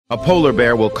A polar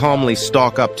bear will calmly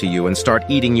stalk up to you and start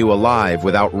eating you alive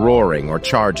without roaring or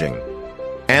charging.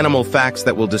 Animal facts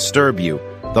that will disturb you.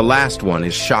 The last one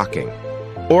is shocking.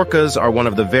 Orcas are one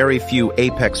of the very few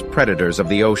apex predators of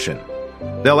the ocean.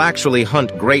 They'll actually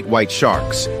hunt great white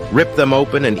sharks, rip them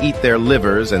open and eat their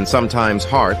livers and sometimes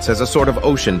hearts as a sort of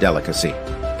ocean delicacy.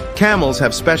 Camels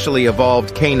have specially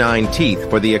evolved canine teeth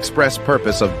for the express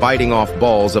purpose of biting off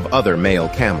balls of other male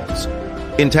camels.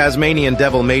 In Tasmanian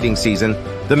devil mating season,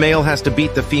 the male has to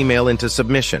beat the female into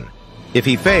submission. If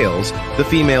he fails, the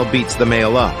female beats the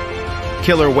male up.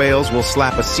 Killer whales will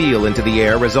slap a seal into the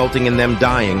air, resulting in them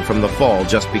dying from the fall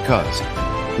just because.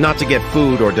 Not to get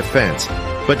food or defense,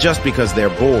 but just because they're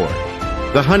bored.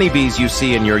 The honeybees you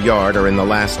see in your yard are in the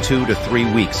last 2 to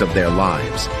 3 weeks of their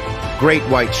lives. Great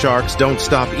white sharks don't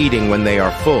stop eating when they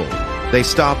are full. They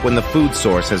stop when the food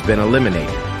source has been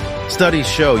eliminated. Studies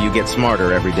show you get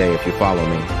smarter every day if you follow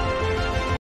me.